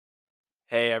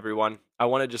Hey everyone. I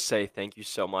want to just say thank you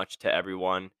so much to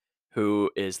everyone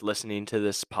who is listening to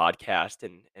this podcast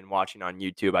and watching on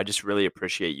YouTube. I just really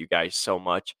appreciate you guys so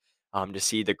much. To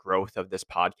see the growth of this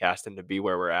podcast and to be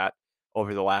where we're at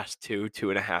over the last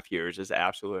 2.5 years is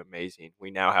absolutely amazing.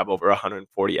 We now have over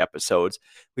 140 episodes.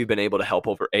 We've been able to help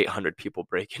over 800 people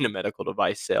break into medical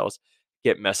device sales,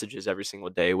 get messages every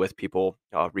single day with people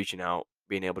reaching out,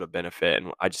 being able to benefit.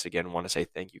 And I just again want to say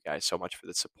thank you guys so much for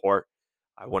the support.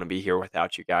 I wouldn't be here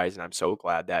without you guys, and I'm so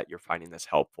glad that you're finding this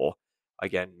helpful.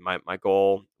 Again, my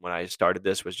goal when I started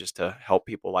this was just to help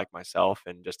people like myself,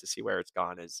 and just to see where it's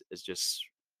gone is just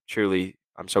truly.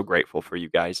 I'm so grateful for you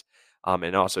guys,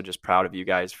 and also just proud of you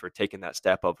guys for taking that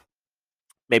step of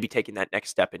maybe taking that next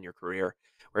step in your career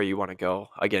where you want to go.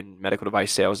 Again, medical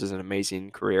device sales is an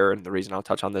amazing career, and the reason I'll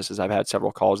touch on this is I've had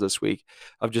several calls this week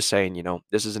of just saying,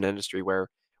 this is an industry where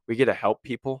we get to help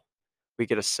people, we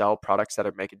get to sell products that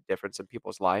are making a difference in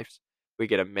people's lives. We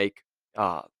get to make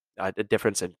uh, a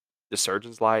difference in the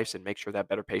surgeons' lives and make sure that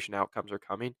better patient outcomes are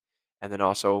coming. And then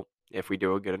also, if we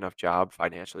do a good enough job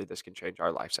financially, this can change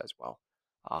our lives as well.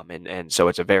 And so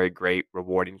it's a very great,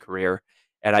 rewarding career.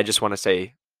 And I just want to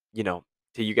say, you know,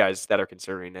 to you guys that are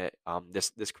considering it,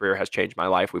 this career has changed my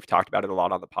life. We've talked about it a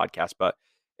lot on the podcast, but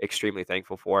extremely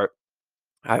thankful for it.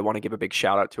 I want to give a big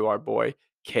shout out to our boy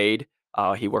Cade.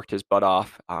 He worked his butt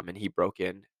off, and he broke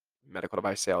in medical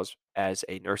device sales as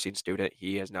a nursing student.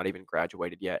 He has not even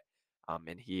graduated yet,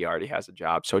 and he already has a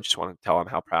job. So I just want to tell him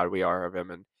how proud we are of him,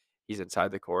 and he's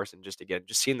inside the course. And just again,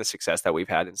 just seeing the success that we've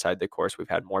had inside the course, we've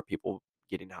had more people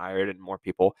getting hired and more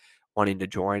people wanting to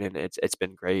join, and it's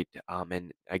been great.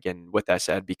 And again, with that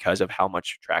said, because of how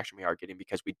much traction we are getting,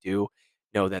 because we do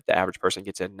know that the average person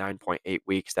gets in 9.8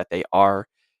 weeks, that they are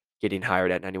getting hired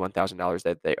at $91,000,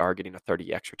 that they are getting a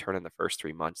 30x return in the first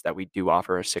 3 months, that we do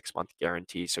offer a 6-month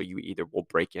guarantee. So you either will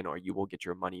break in or you will get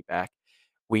your money back.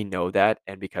 We know that.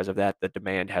 And because of that, the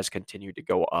demand has continued to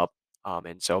go up.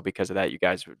 And so because of that, you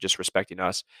guys are just respecting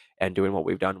us and doing what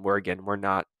we've done. We're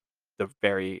not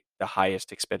the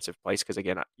highest expensive place. Cause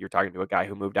again, you're talking to a guy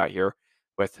who moved out here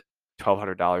with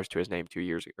 $1,200 to his name 2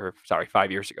 years, or sorry, 5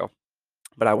 years ago.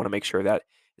 But I wanna make sure that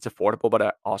it's affordable,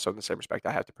 but, also in the same respect,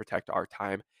 I have to protect our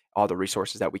time, all the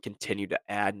resources that we continue to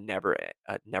add, never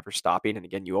stopping, and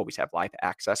again, you always have live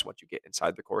access once you get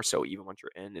inside the course, so even once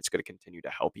you're in, it's gonna continue to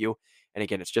help you, and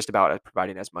again, it's just about,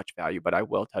 providing as much value, but I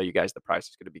will tell you guys the price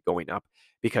is gonna be going up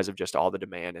because of just all the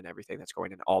demand and everything that's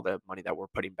going in, all the money that we're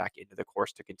putting back into the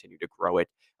course to continue to grow it,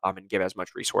 and give as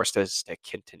much resources to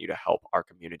continue to help our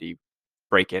community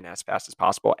break in as fast as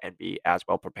possible and be as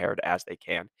well prepared as they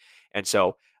can. And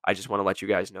so I just want to let you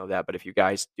guys know that. But if you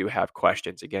guys do have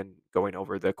questions, again, going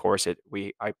over the course,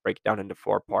 I break it down into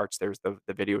 4 parts. There's the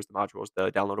videos, the modules,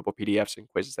 the downloadable PDFs and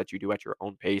quizzes that you do at your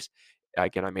own pace.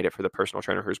 Again, I made it for the personal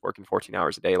trainer who's working 14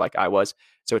 hours a day like I was.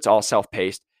 So it's all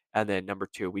self-paced. And then number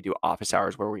two, we do office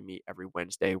hours where we meet every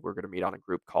Wednesday. We're going to meet on a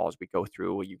group calls. We go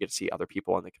through, you get to see other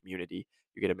people in the community.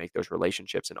 You get to make those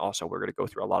relationships. And also, we're going to go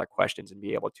through a lot of questions and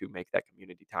be able to make that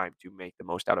community time to make the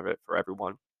most out of it for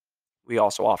everyone. We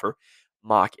also offer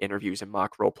mock interviews and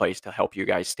mock role plays to help you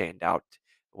guys stand out.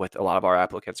 With a lot of our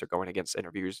applicants are going against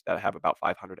interviews that have about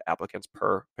 500 applicants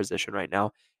per position right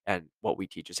now, and what we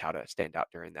teach is how to stand out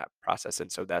during that process. And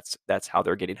so that's how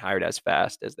they're getting hired as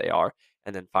fast as they are.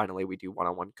 And then finally, we do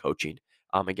one-on-one coaching.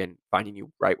 Again, finding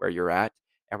you right where you're at,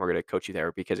 and we're going to coach you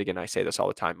there because again, I say this all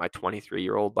the time. My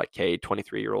 23-year-old, like Kay,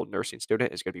 23-year-old nursing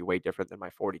student is going to be way different than my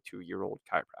 42-year-old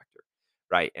chiropractor,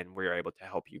 right? And we're able to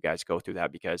help you guys go through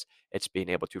that because it's being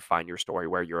able to find your story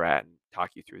where you're at and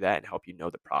talk you through that and help you know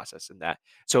the process and that.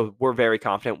 So we're very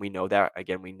confident. We know that.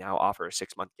 Again, we now offer a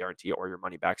 6-month guarantee or your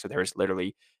money back. So there is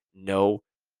literally no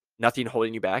nothing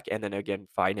holding you back. And then again,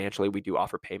 financially, we do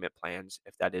offer payment plans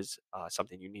if that is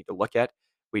something you need to look at.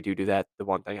 We do that. The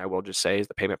one thing I will just say is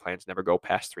the payment plans never go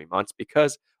past 3 months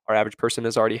because our average person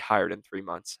is already hired in 3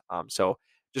 months. So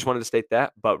just wanted to state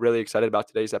that, but really excited about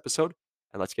today's episode,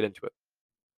 and let's get into it.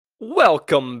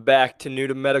 Welcome back to New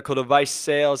to Medical Device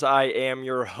Sales. I am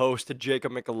your host,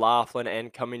 Jacob McLaughlin,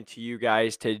 and coming to you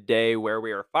guys today where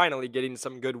we are finally getting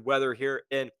some good weather here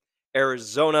in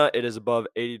Arizona. It is above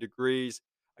 80 degrees.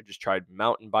 I just tried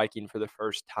mountain biking for the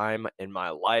first time in my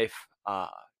life.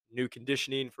 New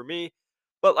conditioning for me.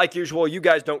 But like usual, you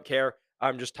guys don't care.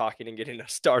 I'm just talking and getting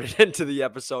us started into the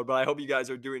episode. But I hope you guys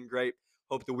are doing great.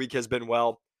 Hope the week has been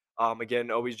well. Again,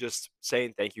 always just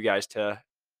saying thank you guys to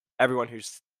everyone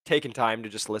who's taken time to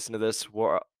just listen to this.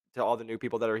 To all the new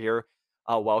people that are here,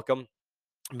 welcome.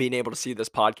 Being able to see this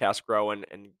podcast grow and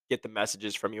get the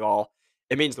messages from you all,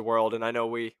 it means the world. And I know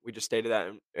we just stated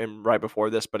that in right before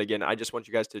this, but again, I just want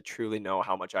you guys to truly know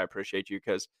how much I appreciate you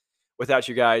because without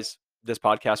you guys, this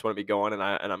podcast wouldn't be going, and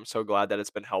I'm so glad that it's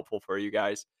been helpful for you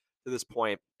guys to this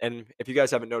point. And if you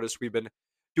guys haven't noticed, we've been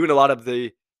doing a lot of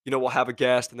the, we'll have a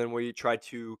guest and then we try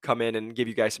to come in and give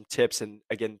you guys some tips. And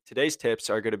again, today's tips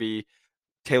are going to be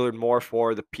tailored more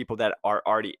for the people that are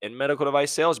already in medical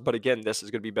device sales. But again, this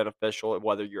is going to be beneficial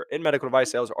whether you're in medical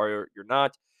device sales or you're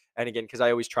not. And again, because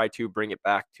I always try to bring it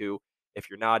back to if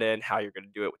you're not in, how you're going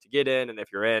to do it to get in, and if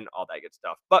you're in, all that good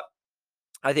stuff. But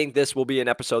I think this will be an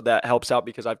episode that helps out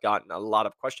because I've gotten a lot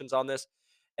of questions on this.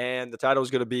 And the title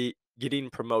is going to be Getting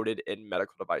Promoted in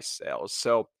Medical Device Sales.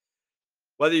 So,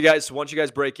 whether you guys once you guys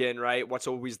break in, right, what's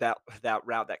always that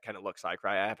route that kind of looks like,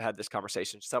 right? I've had this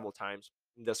conversation several times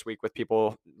this week with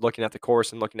people looking at the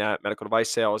course and looking at medical device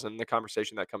sales, and the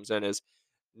conversation that comes in is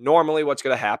normally what's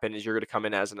going to happen is you're going to come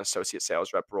in as an associate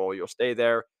sales rep role. You'll stay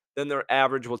there. Then their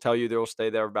average will tell you they'll stay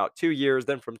there about 2 years.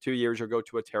 Then from 2 years, you'll go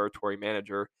to a territory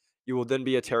manager. You will then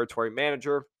be a territory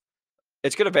manager.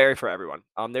 It's going to vary for everyone.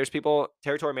 There's people,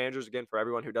 territory managers, again, for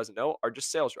everyone who doesn't know, are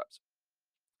just sales reps.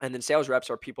 And then sales reps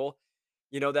are people,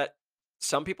 that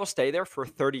some people stay there for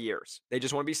 30 years. They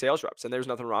just want to be sales reps, and there's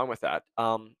nothing wrong with that.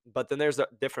 But then there's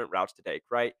different routes to take,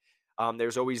 right?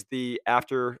 There's always the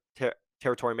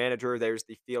territory manager. There's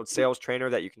the field sales trainer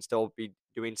that you can still be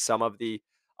doing some of the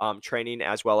training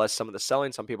as well as some of the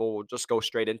selling. Some people will just go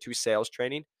straight into sales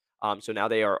training. So now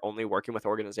they are only working with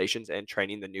organizations and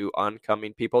training the new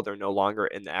oncoming people. They're no longer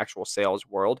in the actual sales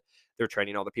world. They're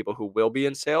training all the people who will be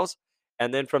in sales.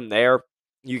 And then from there,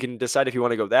 you can decide if you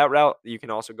want to go that route. You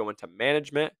can also go into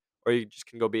management, or you just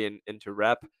can go into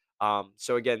rep.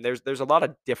 So again, there's a lot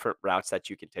of different routes that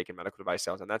you can take in medical device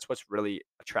sales, and that's what's really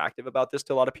attractive about this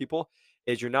to a lot of people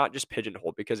is you're not just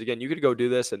pigeonholed. Because again, you could go do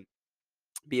this and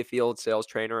be a field sales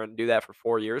trainer and do that for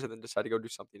 4 years, and then decide to go do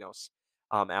something else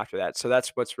after that. So that's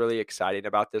what's really exciting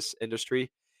about this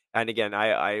industry. And again,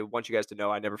 I want you guys to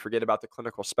know I never forget about the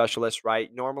clinical specialist, right?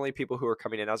 Normally, people who are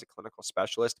coming in as a clinical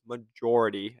specialist,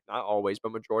 majority, not always,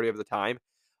 but majority of the time,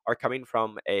 are coming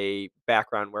from a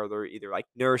background where they're either like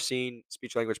nursing,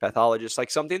 speech language pathologist,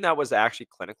 like something that was actually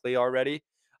clinically already.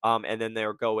 And then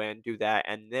they'll go in, do that.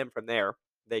 And then from there,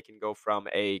 they can go from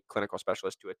a clinical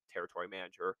specialist to a territory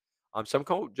manager. Some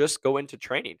just go into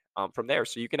training from there.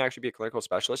 So you can actually be a clinical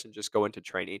specialist and just go into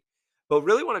training. But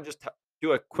really want to just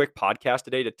do a quick podcast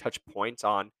today to touch points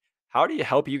on how do you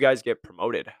help you guys get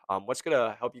promoted? What's going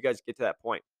to help you guys get to that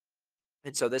point?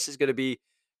 And so this is going to be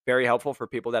very helpful for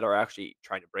people that are actually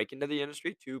trying to break into the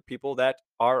industry to people that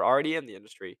are already in the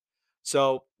industry.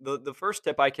 So the first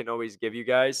tip I can always give you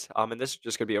guys, and this is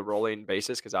just going to be a rolling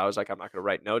basis because I was like, I'm not going to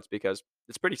write notes because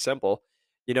it's pretty simple,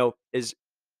 is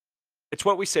it's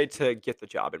what we say to get the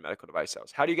job in medical device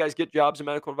sales. How do you guys get jobs in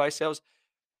medical device sales?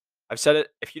 I've said it.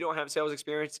 If you don't have sales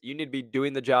experience, you need to be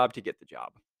doing the job to get the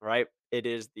job, right? It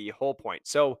is the whole point.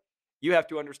 So you have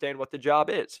to understand what the job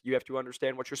is. You have to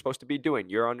understand what you're supposed to be doing.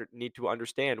 Need to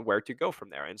understand where to go from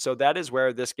there. And so that is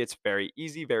where this gets very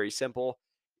easy, very simple.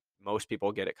 Most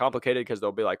people get it complicated because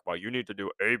they'll be like, well, you need to do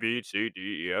A, B, C,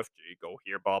 D, E, F, G, go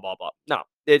here, blah, blah, blah. No,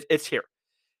 it's here.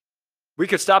 We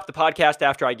could stop the podcast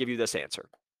after I give you this answer.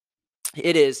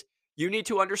 It is, you need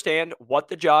to understand what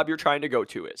the job you're trying to go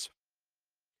to is.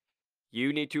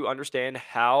 You need to understand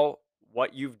how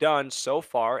what you've done so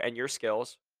far and your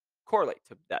skills correlate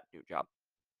to that new job.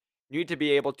 You need to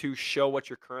be able to show what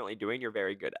you're currently doing you're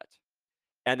very good at,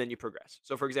 and then you progress.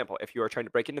 So, for example, if you are trying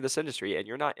to break into this industry and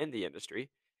you're not in the industry,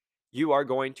 you are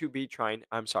going to be trying.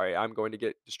 I'm sorry, I'm going to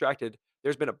get distracted.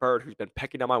 There's been a bird who's been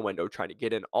pecking on my window trying to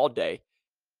get in all day.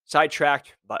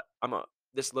 Sidetracked, but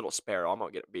this little sparrow. I'm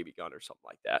gonna get a BB gun or something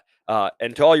like that.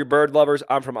 And to all your bird lovers,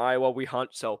 I'm from Iowa. We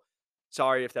hunt, so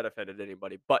sorry if that offended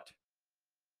anybody, but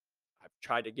I've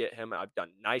tried to get him. I've done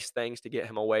nice things to get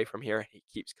him away from here. He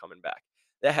keeps coming back.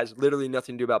 That has literally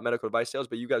nothing to do about medical device sales,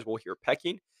 but you guys will hear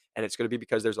pecking, and it's going to be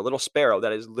because there's a little sparrow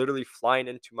that is literally flying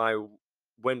into my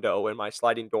window and my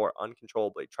sliding door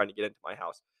uncontrollably, trying to get into my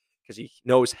house because he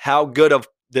knows how good of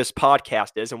this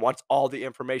podcast is and wants all the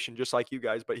information just like you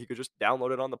guys, but he could just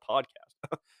download it on the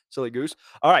podcast. Silly goose.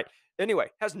 All right. Anyway,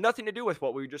 has nothing to do with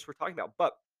what we just were talking about,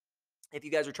 but if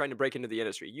you guys are trying to break into the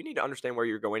industry, you need to understand where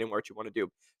you're going and what you want to do.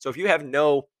 So if you have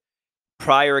no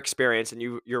prior experience and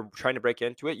you're trying to break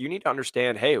into it, you need to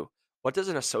understand, hey, what does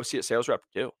an associate sales rep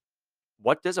do?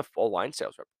 What does a full line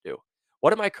sales rep do?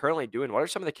 What am I currently doing? What are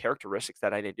some of the characteristics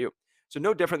that I need to do? So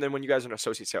no different than when you guys are an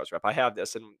associate sales rep. I have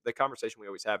this, and the conversation we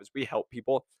always have is we help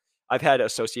people. I've had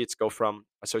associates go from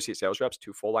associate sales reps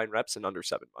to full line reps in under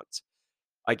 7 months.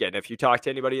 Again, if you talk to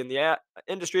anybody in the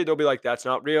industry, they'll be like, that's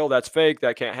not real. That's fake.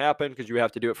 That can't happen because you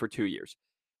have to do it for 2 years.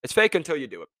 It's fake until you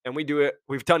do it. And we do it.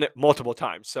 We've done it multiple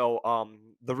times. So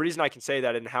the reason I can say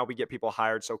that and how we get people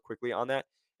hired so quickly on that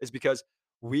is because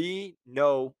we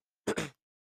know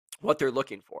what they're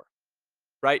looking for.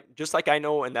 Right? Just like I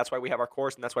know, and that's why we have our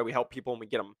course, and that's why we help people and we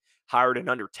get them hired in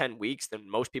under 10 weeks. Then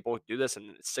most people do this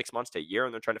in 6 months to a year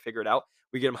and they're trying to figure it out.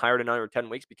 We get them hired in under 10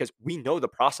 weeks because we know the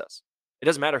process. It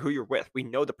doesn't matter who you're with. We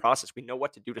know the process. We know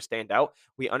what to do to stand out.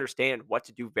 We understand what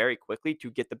to do very quickly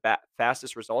to get the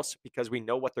fastest results because we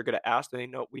know what they're going to ask.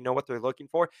 And we know what they're looking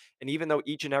for. And even though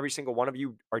each and every single one of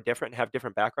you are different and have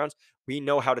different backgrounds, we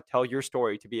know how to tell your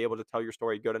story to be able to tell your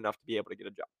story good enough to be able to get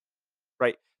a job.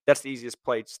 Right? That's the easiest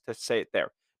place to say it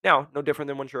there. Now, no different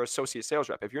than when you're an associate sales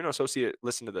rep. If you're an associate,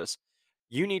 listen to this.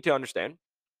 You need to understand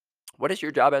what is your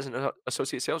job as an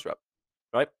associate sales rep,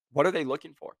 right? What are they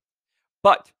looking for?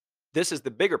 But this is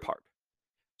the bigger part.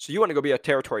 So you want to go be a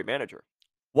territory manager.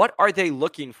 What are they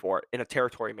looking for in a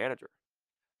territory manager?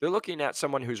 They're looking at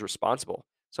someone who's responsible,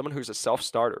 someone who's a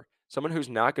self-starter, someone who's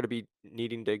not going to be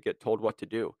needing to get told what to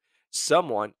do,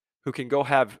 someone who can go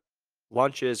have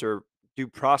lunches or do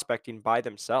prospecting by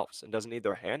themselves and doesn't need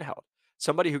their handheld.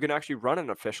 Somebody who can actually run an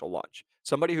official lunch,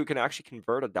 somebody who can actually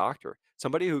convert a doctor,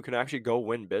 somebody who can actually go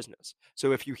win business.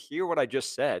 So if you hear what I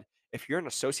just said, if you're an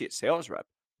associate sales rep,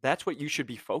 that's what you should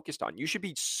be focused on. You should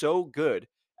be so good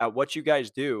at what you guys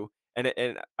do.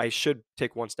 And I should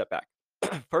take one step back.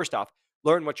 First off,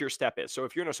 learn what your step is. So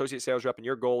if you're an associate sales rep and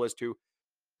your goal is to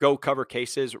go cover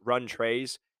cases, run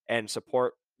trays, and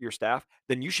support your staff,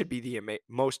 then you should be the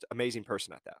most amazing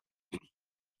person at that.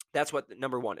 That's what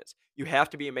number one is. You have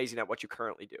to be amazing at what you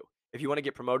currently do. If you want to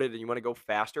get promoted and you want to go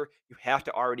faster, you have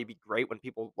to already be great. When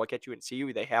people look at you and see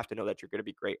you, they have to know that you're going to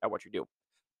be great at what you do.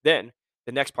 Then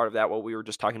the next part of that, what we were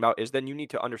just talking about, is then you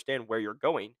need to understand where you're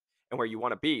going and where you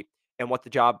want to be and what the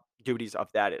job duties of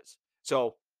that is.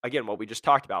 So again, what we just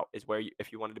talked about is where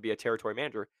if you wanted to be a territory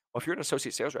manager, well, if you're an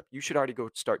associate sales rep, you should already go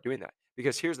start doing that.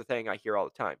 Because here's the thing I hear all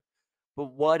the time.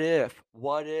 But what if?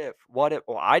 What if? What if?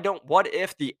 Well, I don't. What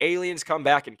if the aliens come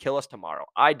back and kill us tomorrow?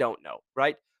 I don't know,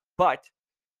 right? But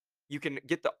you can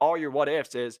get the all your what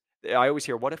ifs is I always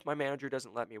hear, what if my manager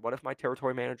doesn't let me? What if my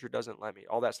territory manager doesn't let me?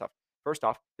 All that stuff. First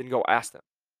off, then go ask them.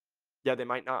 Yeah, they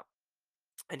might not.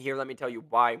 And here, let me tell you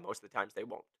why most of the times they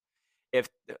won't. If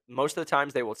most of the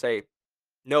times they will say,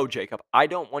 no, Jacob, I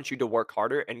don't want you to work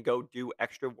harder and go do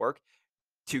extra work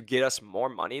to get us more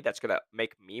money. That's going to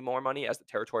make me more money as the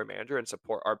territory manager and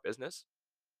support our business.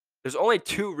 There's only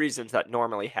 2 reasons that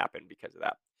normally happen because of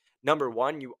that. Number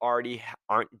 1, you already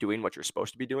aren't doing what you're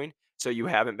supposed to be doing, so you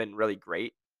haven't been really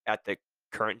great at the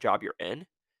current job you're in,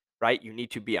 right? You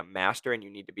need to be a master and you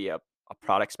need to be a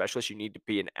product specialist. You need to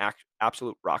be an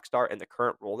absolute rock star in the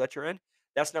current role that you're in.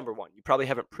 That's number 1. You probably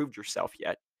haven't proved yourself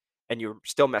yet and you're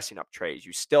still messing up trays.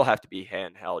 You still have to be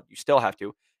handheld. You still have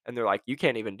to. And they're like, you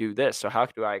can't even do this. So how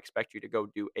do I expect you to go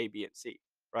do A, B, and C?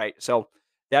 Right. So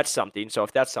that's something. So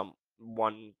if that's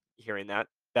someone hearing that,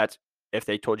 that's if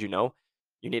they told you no,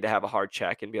 you need to have a hard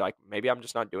check and be like, maybe I'm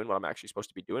just not doing what I'm actually supposed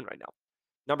to be doing right now.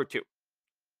 Number 2,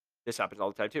 this happens all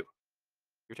the time too.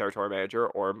 Your territory manager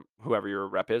or whoever your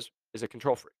rep is a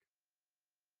control freak.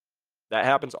 That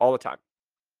happens all the time,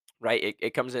 right?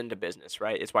 It comes into business,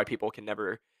 right? It's why people can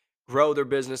never grow their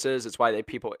businesses. It's why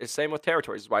it's same with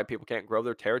territories. It's why people can't grow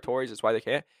their territories. It's why they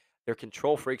can't. They're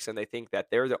control freaks and they think that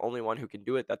they're the only one who can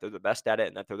do it, that they're the best at it,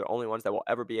 and that they're the only ones that will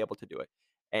ever be able to do it.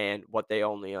 And what they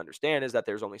only understand is that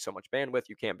there's only so much bandwidth.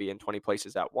 You can't be in 20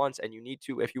 places at once. And you need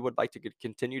to, if you would like to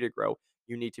continue to grow,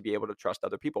 you need to be able to trust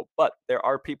other people. But there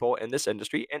are people in this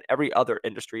industry and every other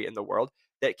industry in the world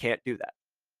that can't do that.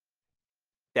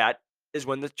 That is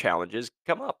when the challenges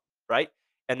come up, right?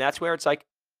 And that's where it's like,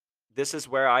 this is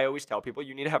where I always tell people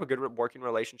you need to have a good working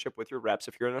relationship with your reps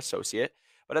if you're an associate.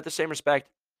 But at the same respect,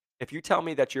 if you tell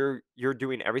me that you're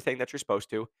doing everything that you're supposed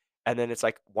to, and then it's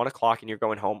like 1 o'clock and you're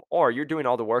going home, or you're doing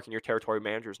all the work and your territory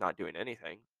manager is not doing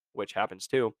anything, which happens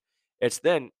too, it's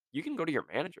then you can go to your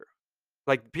manager.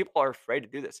 Like, people are afraid to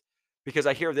do this because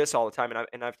I hear this all the time,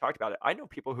 and I've talked about it. I know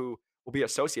people who will be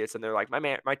associates, and they're like,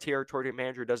 my territory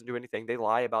manager doesn't do anything. They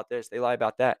lie about this, they lie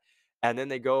about that." And then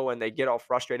they go and they get all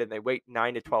frustrated, and they wait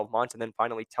 9 to 12 months and then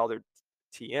finally tell their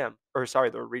TM, or sorry,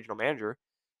 their regional manager,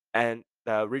 and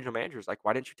the regional manager is like,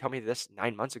 "Why didn't you tell me this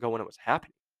 9 months ago when it was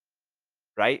happening?"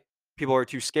 Right? People are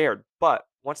too scared. But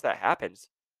once that happens,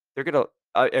 they're gonna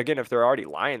again, if they're already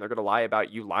lying, they're gonna lie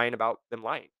about you lying about them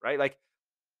lying, right? Like,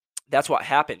 that's what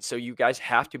happens. So you guys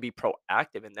have to be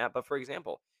proactive in that. But for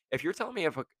example, if you're telling me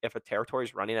if a territory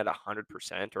is running at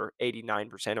 100% or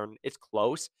 89% or it's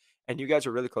close, and you guys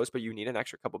are really close, but you need an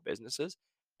extra couple businesses,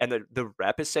 and the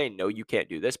rep is saying no, you can't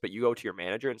do this, but you go to your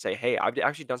manager and say, hey, I've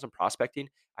actually done some prospecting.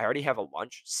 I already have a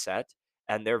lunch set,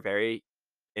 and they're very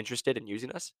interested in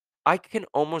using us. I can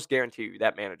almost guarantee you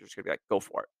that manager's gonna be like, go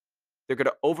for it. They're going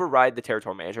to override the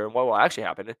territory manager. And what will actually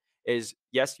happen is,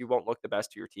 yes, you won't look the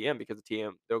best to your TM because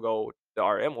the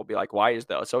RM will be like, why is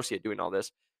the associate doing all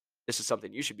this? This is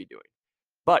something you should be doing.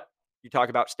 But you talk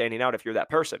about standing out if you're that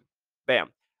person. Bam.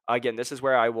 Again, this is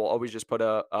where I will always just put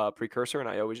a precursor and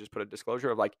I always just put a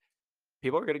disclosure of like,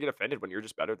 people are going to get offended when you're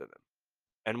just better than them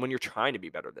and when you're trying to be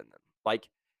better than them. Like,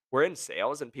 we're in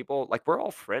sales and people, like, we're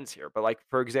all friends here. But, like,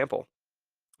 for example,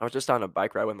 I was just on a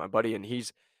bike ride with my buddy and he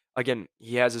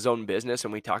has his own business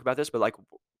and we talk about this, but like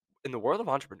in the world of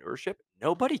entrepreneurship,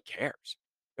 nobody cares.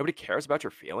 Nobody cares about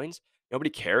your feelings. Nobody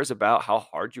cares about how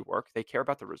hard you work. They care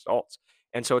about the results.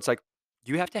 And so it's like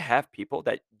you have to have people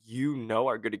that you know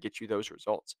are going to get you those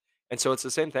results. And so it's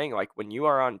the same thing. Like when you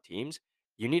are on teams,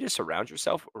 you need to surround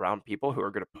yourself around people who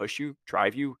are going to push you,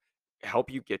 drive you,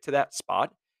 help you get to that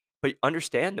spot. But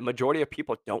understand the majority of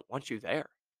people don't want you there.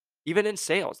 Even in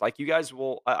sales, like you guys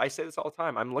will, I say this all the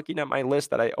time. I'm looking at my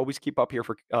list that I always keep up here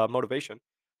for motivation,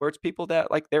 where it's people that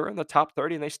like they were in the top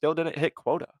 30 and they still didn't hit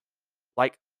quota.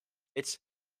 Like it's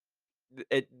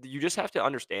you just have to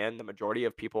understand the majority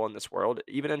of people in this world,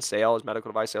 even in sales,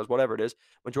 medical device sales, whatever it is,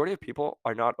 majority of people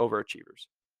are not overachievers.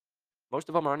 Most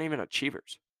of them aren't even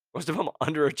achievers. Most of them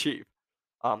underachieve.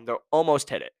 They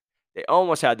almost hit it. They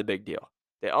almost had the big deal.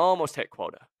 They almost hit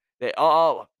quota.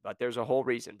 But there's a whole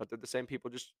reason. But they're the same people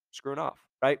just screwing off,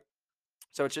 right?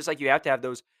 So it's just like you have to have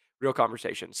those real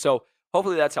conversations. So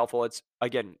hopefully that's helpful. It's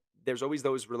again, there's always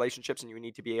those relationships, and you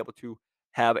need to be able to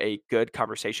have a good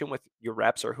conversation with your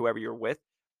reps or whoever you're with.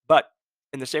 But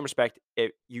in the same respect,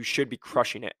 you should be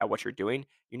crushing it at what you're doing.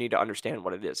 You need to understand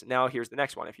what it is. Now, here's the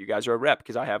next one. If you guys are a rep,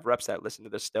 because I have reps that listen to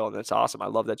this still, and that's awesome. I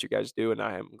love that you guys do, and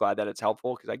I am glad that it's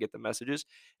helpful because I get the messages.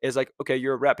 Is like, okay,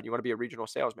 you're a rep and you want to be a regional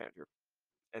sales manager.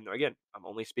 And again, I'm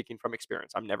only speaking from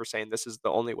experience. I'm never saying this is the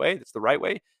only way, that's the right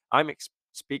way.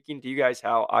 Speaking to you guys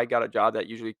how I got a job that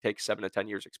usually takes 7 to 10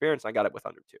 years experience. And I got it with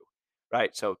under two,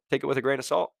 right? So take it with a grain of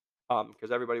salt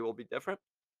because everybody will be different.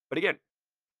 But again,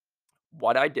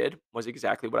 what I did was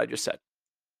exactly what I just said.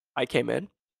 I came in,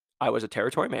 I was a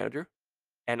territory manager,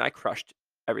 and I crushed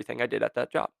everything I did at that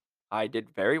job. I did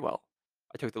very well.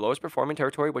 I took the lowest performing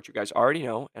territory, which you guys already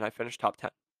know, and I finished top 10,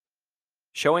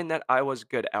 showing that I was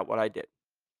good at what I did.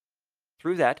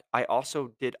 Through that, I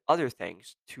also did other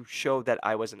things to show that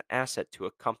I was an asset to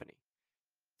a company.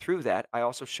 Through that, I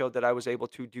also showed that I was able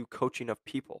to do coaching of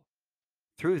people.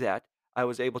 Through that, I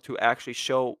was able to actually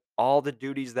show all the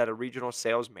duties that a regional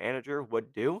sales manager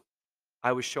would do.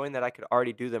 I was showing that I could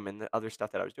already do them in the other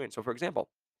stuff that I was doing. So, for example,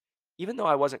 even though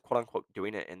I wasn't quote unquote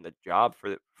doing it in the job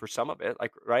for some of it,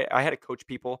 like right, I had to coach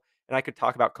people and I could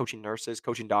talk about coaching nurses,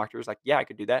 coaching doctors. Like, yeah, I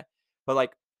could do that. But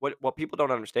like what people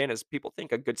don't understand is people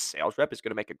think a good sales rep is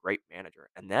going to make a great manager.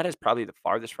 And that is probably the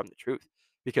farthest from the truth.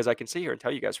 Because I can sit here and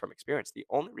tell you guys from experience, the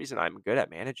only reason I'm good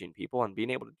at managing people and being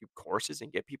able to do courses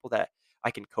and get people that I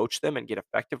can coach them and get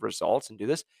effective results and do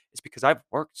this is because I've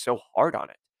worked so hard on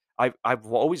it. I've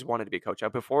always wanted to be a coach.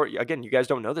 Before again, you guys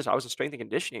don't know this. I was a strength and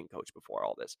conditioning coach before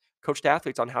all this. Coached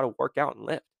athletes on how to work out and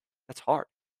lift. That's hard.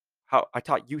 How I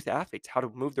taught youth athletes how to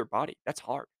move their body. That's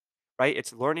hard, right?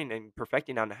 It's learning and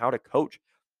perfecting on how to coach,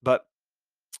 but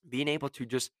being able to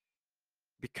just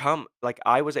become like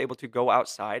I was able to go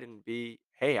outside and be,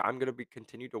 hey, I'm going to be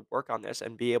continue to work on this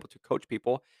and be able to coach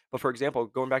people. But for example,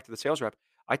 going back to the sales rep,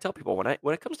 I tell people when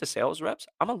it comes to sales reps,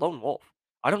 I'm a lone wolf.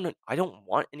 I don't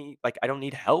want any like I don't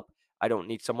need help. I don't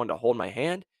need someone to hold my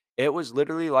hand. It was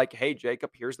literally like, hey,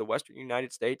 Jacob, here's the Western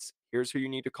United States. Here's who you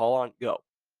need to call on. Go.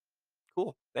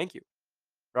 Cool. Thank you.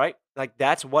 Right? Like,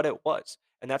 that's what it was,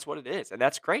 and that's what it is, and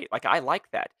that's great, like, I like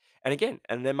that, and again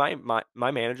and then my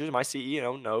managers, my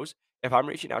CEO knows if I'm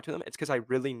reaching out to them, it's because I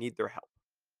really need their help.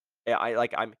 Yeah,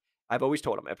 I've always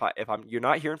told them if I'm you're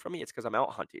not hearing from me, it's because 'cause I'm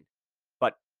out hunting,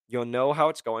 but you'll know how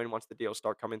it's going once the deals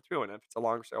start coming through, and if it's a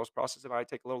long sales process, it might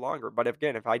take a little longer, but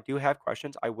again, if I do have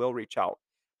questions, I will reach out,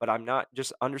 but I'm not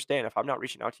just understand if I'm not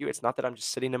reaching out to you, it's not that I'm just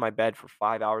sitting in my bed for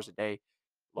 5 hours a day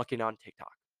looking on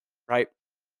TikTok, right?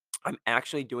 I'm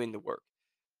actually doing the work.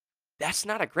 That's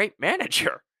not a great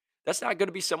manager. That's not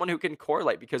gonna be someone who can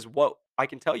correlate because what I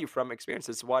can tell you from experience,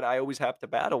 is what I always have to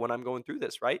battle when I'm going through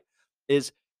this, right?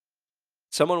 Is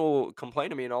someone will complain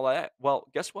to me and all that. Well,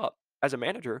 guess what? As a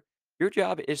manager, your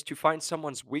job is to find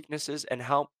someone's weaknesses and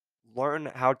help learn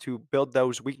how to build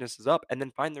those weaknesses up and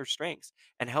then find their strengths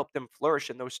and help them flourish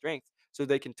in those strengths so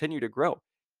they continue to grow.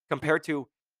 Compared to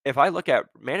if I look at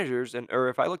managers and or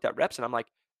if I looked at reps and I'm like,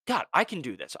 God, I can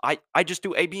do this. I just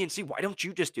do A, B, and C. Why don't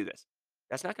you just do this?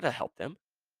 That's not going to help them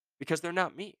because they're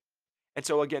not me. And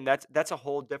so again, that's a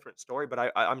whole different story.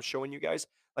 But I'm showing you guys,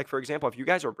 like for example, if you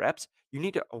guys are reps, you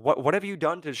need to what have you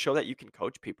done to show that you can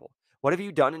coach people? What have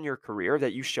you done in your career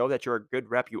that you show that you're a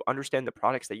good rep? You understand the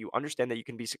products, that you understand that you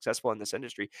can be successful in this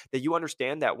industry, that you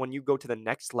understand that when you go to the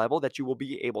next level, that you will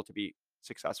be able to be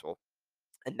successful.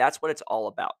 And that's what it's all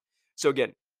about. So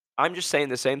again, I'm just saying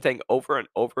the same thing over and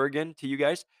over again to you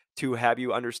guys to have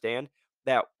you understand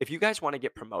that if you guys want to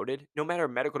get promoted, no matter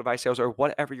medical device sales or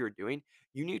whatever you're doing,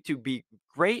 you need to be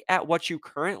great at what you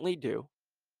currently do,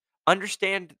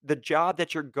 understand the job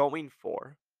that you're going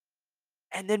for,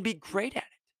 and then be great at it.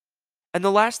 And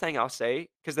the last thing I'll say,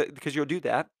 because you'll do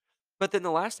that, but then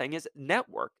the last thing is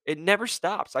network. It never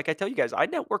stops. Like I tell you guys, I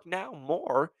network now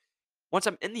more once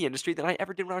I'm in the industry than I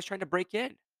ever did when I was trying to break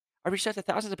in. I reached out to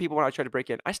thousands of people when I tried to break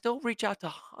in. I still reach out to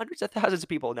hundreds of thousands of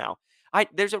people now.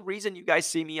 There's a reason you guys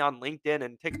see me on LinkedIn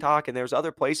and TikTok and there's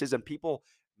other places and people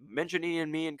mentioning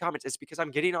me in comments. It's because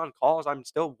I'm getting on calls. I'm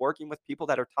still working with people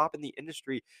that are top in the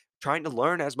industry, trying to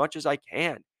learn as much as I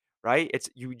can. Right? It's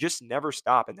you just never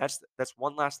stop. And that's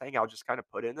one last thing I'll just kind of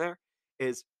put in there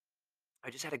is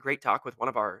I just had a great talk with one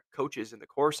of our coaches in the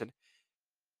course and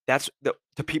that's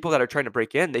the people that are trying to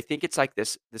break in, they think it's like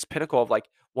this pinnacle of like,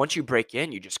 once you break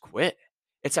in, you just quit.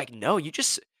 It's like, no, you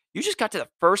just got to the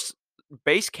first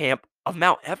base camp of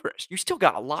Mount Everest. You still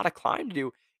got a lot of climb to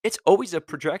do. It's always a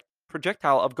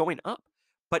projectile of going up,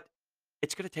 but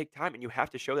it's gonna take time, and you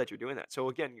have to show that you're doing that. So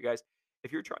again, you guys,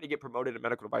 if you're trying to get promoted in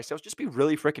medical device sales, just be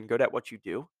really freaking good at what you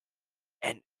do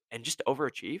and just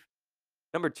overachieve.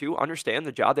 Number 2, understand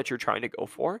the job that you're trying to go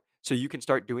for so you can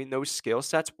start doing those skill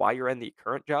sets while you're in the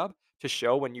current job to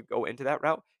show when you go into that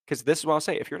route. Because this is what I'll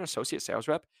say, if you're an associate sales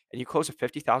rep and you close a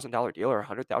 $50,000 deal or a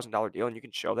 $100,000 deal and you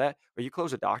can show that, or you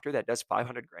close a doctor that does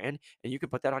 500 grand and you can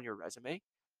put that on your resume,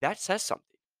 that says something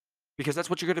because that's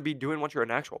what you're going to be doing once you're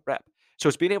an actual rep. So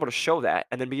it's being able to show that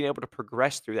and then being able to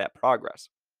progress through that progress.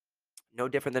 No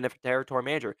different than if a territory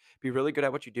manager. Be really good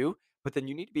at what you do, but then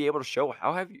you need to be able to show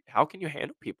how can you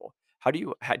handle people? Do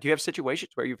you have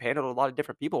situations where you've handled a lot of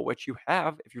different people, which you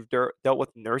have if you've dealt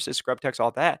with nurses, scrub techs,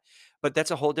 all that. But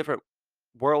that's a whole different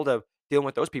world of dealing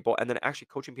with those people and then actually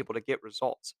coaching people to get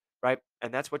results, right?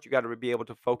 And that's what you got to be able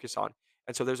to focus on.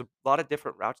 And so there's a lot of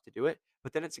different routes to do it.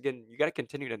 But then it's again, you got to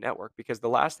continue to network because the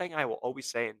last thing I will always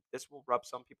say, and this will rub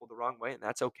some people the wrong way, and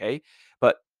that's okay.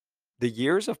 But the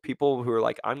years of people who are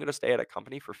like, "I'm gonna stay at a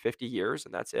company for 50 years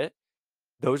and that's it,"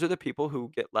 those are the people who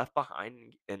get left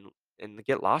behind and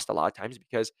get lost a lot of times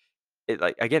because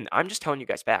like, again, I'm just telling you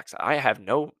guys facts. I have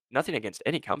nothing against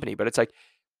any company, but it's like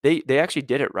they actually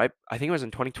did it right. I think it was in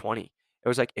 2020. It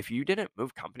was like if you didn't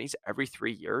move companies every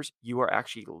 3 years, you are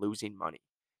actually losing money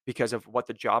because of what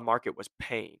the job market was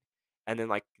paying. And then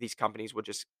like these companies would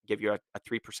just give you a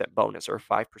 3% bonus or a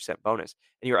 5% bonus.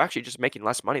 And you're actually just making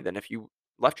less money than if you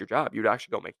left your job, you'd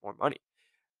actually go make more money.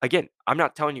 Again, I'm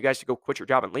not telling you guys to go quit your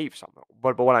job and leave somewhere.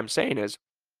 But what I'm saying is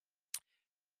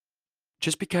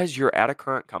just because you're at a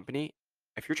current company,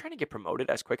 if you're trying to get promoted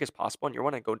as quick as possible and you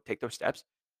want to go take those steps,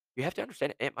 you have to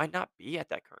understand it might not be at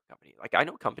that current company. Like I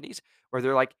know companies where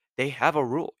they're like, they have a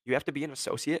rule. You have to be an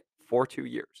associate for 2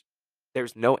 years.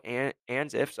 There's no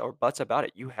ands, ifs, or buts about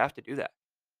it. You have to do that.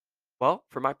 Well,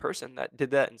 for my person that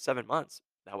did that in 7 months,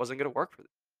 that wasn't going to work for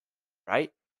them,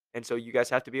 right? And so you guys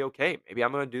have to be okay. Maybe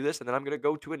I'm going to do this and then I'm going to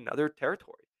go to another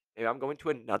territory. Maybe I'm going to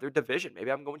another division.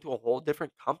 Maybe I'm going to a whole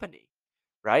different company,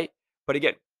 right? But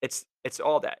again, it's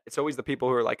all that. It's always the people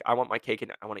who are like, I want my cake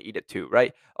and I want to eat it too,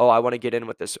 right? Oh, I want to get in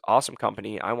with this awesome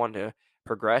company. I want to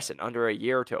progress in under a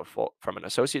year to a full from an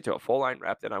associate to a full line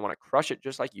rep. Then I want to crush it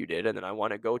just like you did. And then I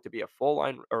want to go to be a full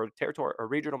line or territory or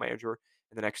regional manager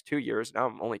in the next 2 years. Now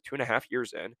I'm only 2.5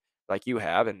 years in, like you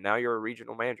have, and now you're a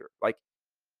regional manager. Like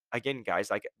again, guys,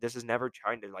 like this is never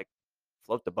trying to like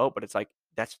float the boat, but it's like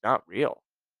that's not real.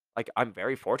 Like I'm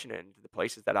very fortunate in the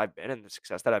places that I've been and the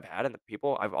success that I've had and the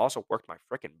people I've also worked my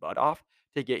freaking butt off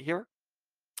to get here.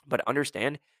 But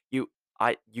understand you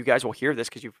you guys will hear this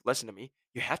because you've listened to me.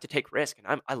 You have to take risk.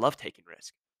 And I love taking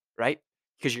risk, right?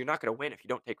 Because you're not gonna win if you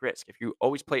don't take risk. If you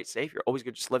always play it safe, you're always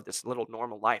gonna just live this little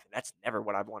normal life. And that's never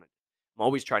what I've wanted. I'm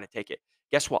always trying to take it.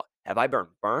 Guess what? Have I been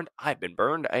burned? I've been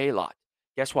burned a lot.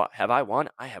 Guess what? Have I won?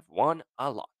 I have won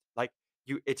a lot. Like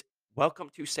it's welcome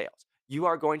to sales. You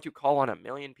are going to call on a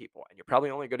million people, and you're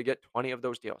probably only going to get 20 of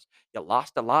those deals. You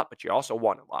lost a lot, but you also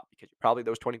won a lot because you probably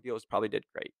those 20 deals probably did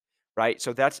great, right?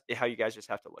 So that's how you guys just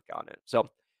have to look on it. So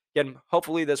again,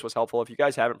 hopefully this was helpful. If you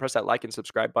guys haven't, press that like and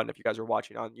subscribe button. If you guys are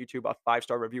watching on YouTube, a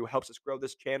 5-star review helps us grow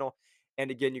this channel.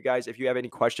 And again, you guys, if you have any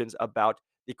questions about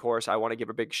the course, I want to give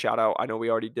a big shout out. I know we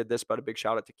already did this, but a big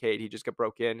shout out to Cade. He just got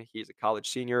broke in. He's a college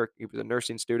senior. He was a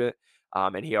nursing student,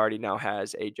 and he already now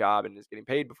has a job and is getting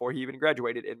paid before he even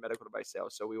graduated in medical device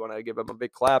sales. So we want to give him a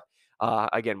big clap.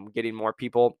 Again, getting more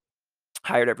people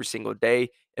hired every single day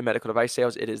in medical device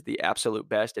sales. It is the absolute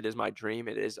best. It is my dream.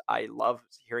 I love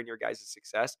hearing your guys'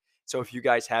 success. So if you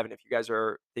guys haven't, if you guys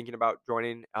are thinking about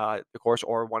joining the course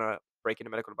or want to break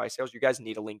into medical device sales, you guys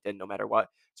need a LinkedIn no matter what.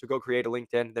 So go create a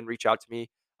LinkedIn, then reach out to me.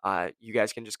 You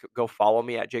guys can just go follow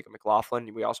me at Jacob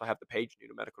McLaughlin. We also have the page New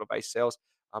to Medical Device Sales.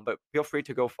 But feel free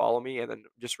to go follow me and then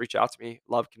just reach out to me.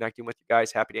 Love connecting with you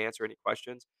guys. Happy to answer any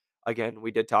questions. Again, we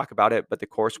did talk about it, but the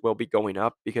course will be going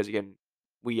up because again,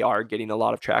 we are getting a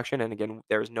lot of traction. And again,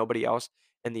 there's nobody else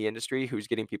in the industry who's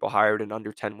getting people hired in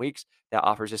under 10 weeks that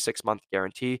offers a 6-month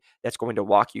guarantee that's going to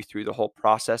walk you through the whole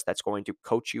process, that's going to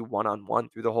coach you one on one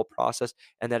through the whole process,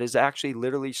 and that is actually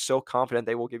literally so confident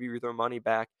they will give you their money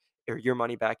back or your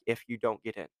money back if you don't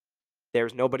get in.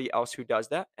 There's nobody else who does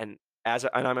that. And I'm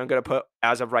going to put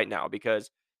as of right now because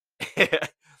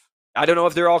I don't know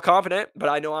if they're all confident, but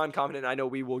I know I'm confident. I know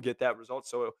we will get that result.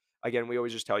 So again, we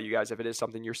always just tell you guys if it is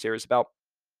something you're serious about,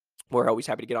 we're always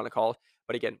happy to get on a call.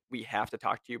 But again, we have to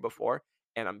talk to you before.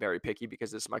 And I'm very picky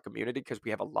because this is my community because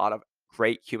we have a lot of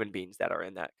great human beings that are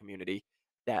in that community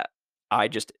that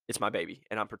it's my baby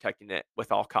and I'm protecting it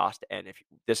with all cost. And if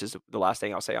this is the last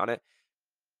thing I'll say on it,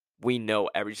 we know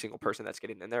every single person that's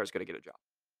getting in there is going to get a job.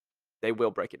 They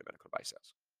will break into medical device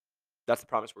sales. That's the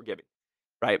promise we're giving.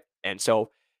 Right. And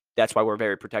so that's why we're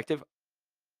very protective.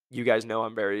 You guys know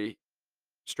I'm very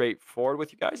straightforward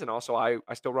with you guys, and also I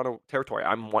still run a territory.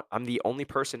 I'm the only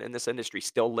person in this industry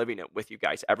still living it with you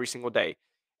guys every single day,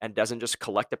 and doesn't just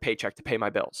collect a paycheck to pay my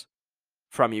bills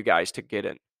from you guys to get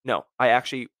in. No, I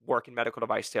actually work in medical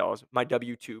device sales. My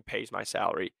W-2 pays my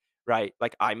salary, right?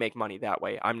 Like I make money that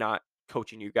way. I'm not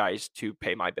coaching you guys to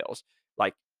pay my bills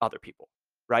like other people,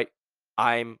 right?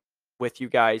 I'm with you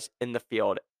guys in the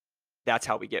field. That's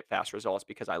how we get fast results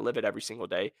because I live it every single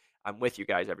day. I'm with you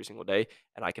guys every single day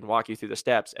and I can walk you through the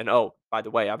steps. And oh, by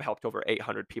the way, I've helped over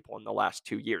 800 people in the last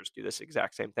 2 years do this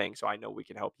exact same thing. So I know we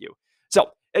can help you. So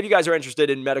if you guys are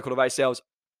interested in medical device sales,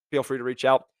 feel free to reach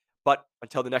out. But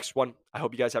until the next one, I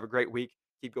hope you guys have a great week.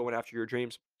 Keep going after your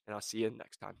dreams, and I'll see you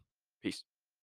next time. Peace.